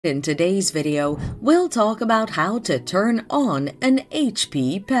In today's video, we'll talk about how to turn on an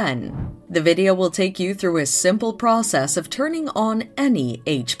HP pen. The video will take you through a simple process of turning on any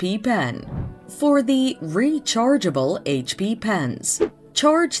HP pen. For the rechargeable HP pens,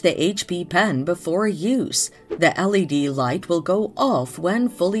 charge the HP pen before use. The LED light will go off when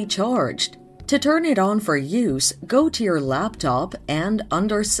fully charged. To turn it on for use, go to your laptop and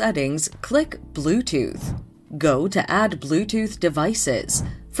under Settings, click Bluetooth. Go to Add Bluetooth Devices.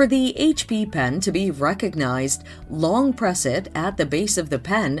 For the HP pen to be recognized, long press it at the base of the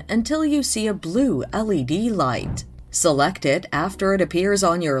pen until you see a blue LED light. Select it after it appears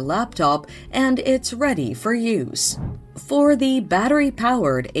on your laptop and it's ready for use. For the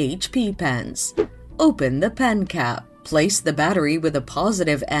battery-powered HP pens, open the pen cap. Place the battery with the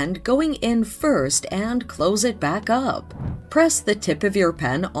positive end going in first and close it back up. Press the tip of your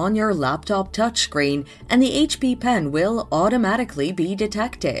pen on your laptop touchscreen and the HP pen will automatically be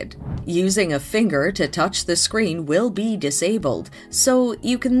detected. Using a finger to touch the screen will be disabled, so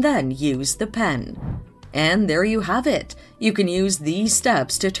you can then use the pen. And there you have it. You can use these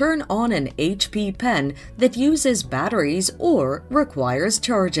steps to turn on an HP pen that uses batteries or requires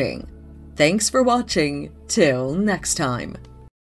charging. Thanks for watching. Till next time.